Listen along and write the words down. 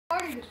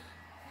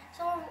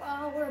So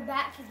we're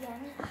back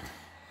again.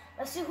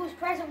 Let's see whose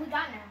present we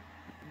got now.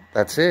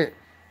 That's it.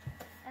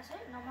 That's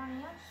it? No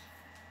money else?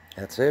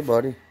 That's it,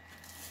 buddy.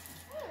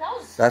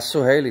 That That's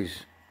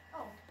Suhaili's.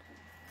 Oh.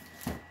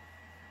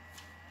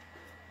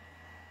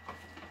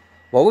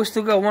 Well, we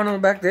still got one on the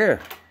back there.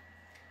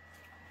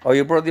 Oh,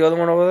 you brought the other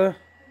one over there?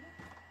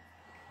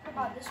 What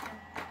about this one?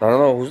 I don't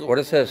know what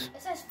it says.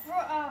 It says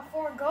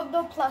for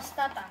Gordo plus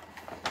Tata.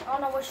 I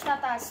don't know which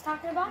Tata it's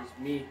talking about. It's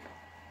me.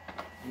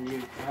 And you.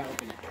 Go ahead,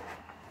 open it.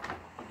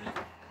 Open it.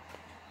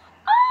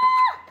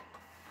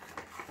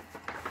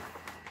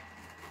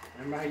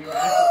 Remember how you were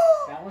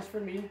asking? That was for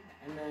me.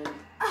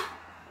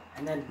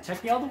 And then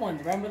check the other ones.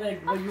 Remember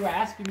what you were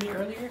asking me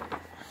earlier?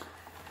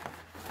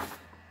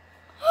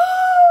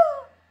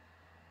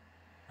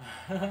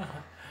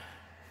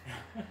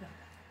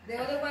 The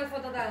other one for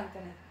Tata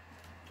Anthony.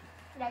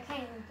 Yeah, I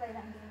can't even play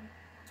that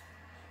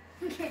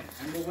game.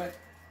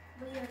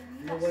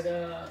 Remember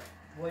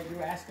what you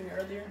were asking me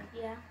earlier?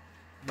 Yeah.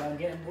 About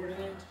getting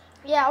Borderlands?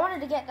 Yeah, I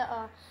wanted to get the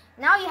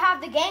now you have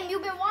the game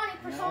you've been wanting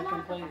for so No long.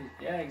 complaining.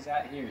 Yeah,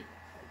 exactly. Here.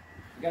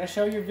 You gotta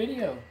show your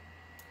video.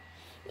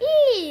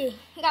 Eee,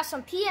 you got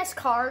some PS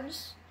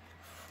cards.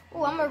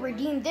 Oh, I'm gonna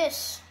redeem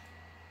this.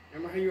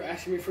 Remember how you were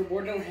asking me for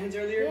Borderlands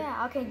earlier?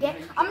 Yeah, okay.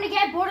 I'm gonna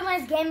get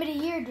Borderlands Game of the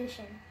Year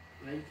edition.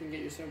 Now you can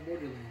get yourself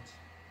Borderlands.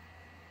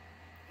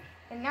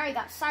 And now you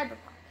got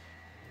Cyberpunk.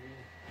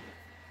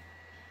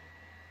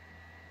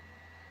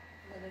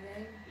 Another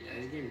game. Yeah,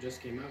 this game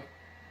just came out.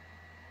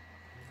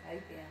 Ahí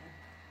tiene.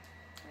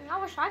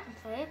 I wish I could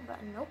play it,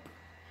 but nope.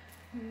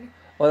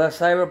 Oh, that's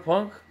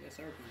Cyberpunk? Yes,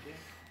 sir. Yeah.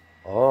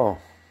 Oh.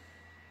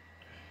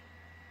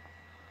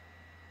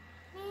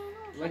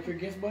 You like your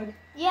gift, bud?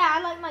 Yeah,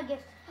 I like my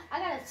gift. I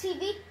got a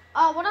TV.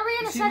 When are we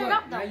gonna set it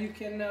up though? Now you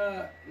can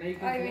Ay, connect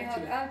mijo,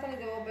 to it. Anthony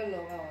te voy a verlo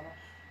ahora.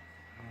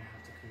 I don't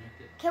have to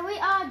connect it. Can we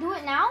do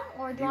it now,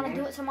 or do you want to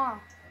do it tomorrow?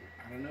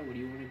 I don't know. What do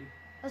you want to do?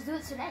 Let's do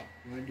it today.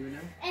 You want to do it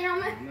now? And I'm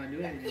not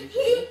doing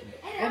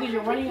it. Brother,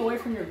 you're running away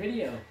from your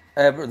video.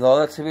 No,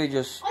 that TV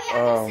just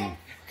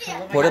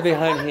put it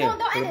behind here.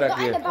 Put it back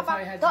here.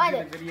 Don't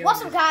end it.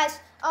 What's up, guys?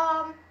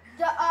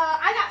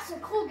 I got some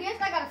cool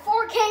gifts. I got a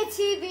 4K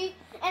TV,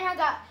 and I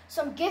got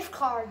some gift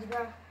cards,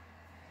 bro.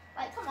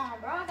 Like, come on,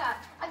 bro. I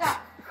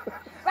got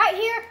right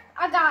here.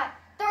 I got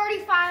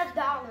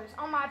 $35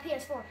 on my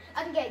PS4.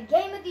 I can get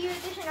Game of the Year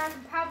edition. I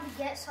can probably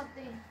get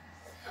something.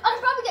 I can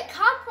probably get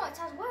COD points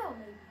as well,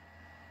 maybe.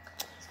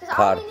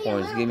 COD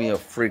points. Give me a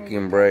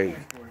freaking break.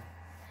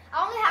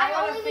 I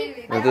only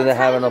need. Well, do they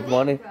have enough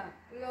money?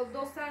 Los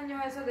 2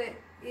 años eso de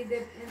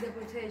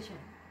depreciation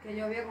que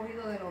yo había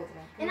cogido del otro.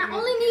 And I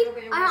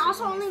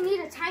also only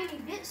need a tiny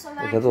bit so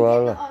that I can get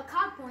the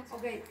COD points.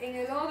 Okay, en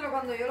el otro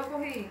cuando yo lo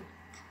cogí,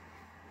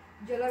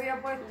 yo le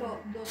había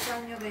puesto 2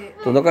 años de.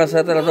 ¿Tú no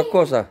cansaste las dos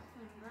cosas?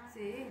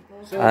 Sí,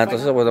 2 So Ah,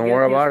 entonces, well, don't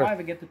worry about it.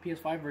 I get the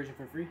PS5 version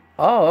for free.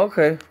 Oh,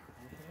 okay.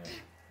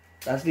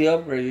 That's the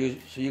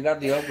upgrade. So you got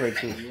the upgrade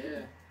too.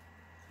 Yeah.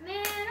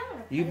 Man, I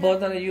want to. You bought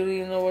that and you didn't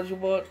even know what you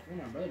bought?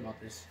 My brother bought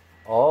this.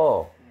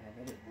 Oh.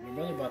 My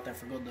brother bought that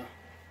for good though.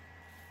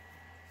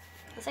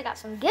 Guess I got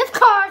some gift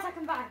cards I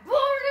can buy.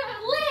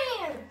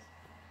 Borderlands!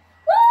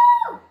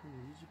 Woo!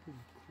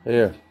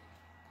 Here.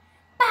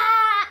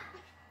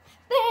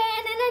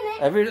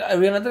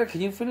 Ariana,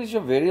 can you finish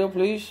your video,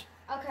 please?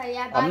 Okay,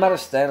 yeah, bye. I'm not a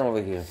guys. stand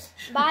over here.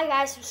 Bye,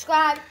 guys.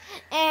 Subscribe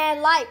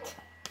and like.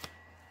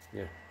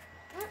 Yeah.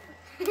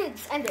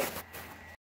 Just end it.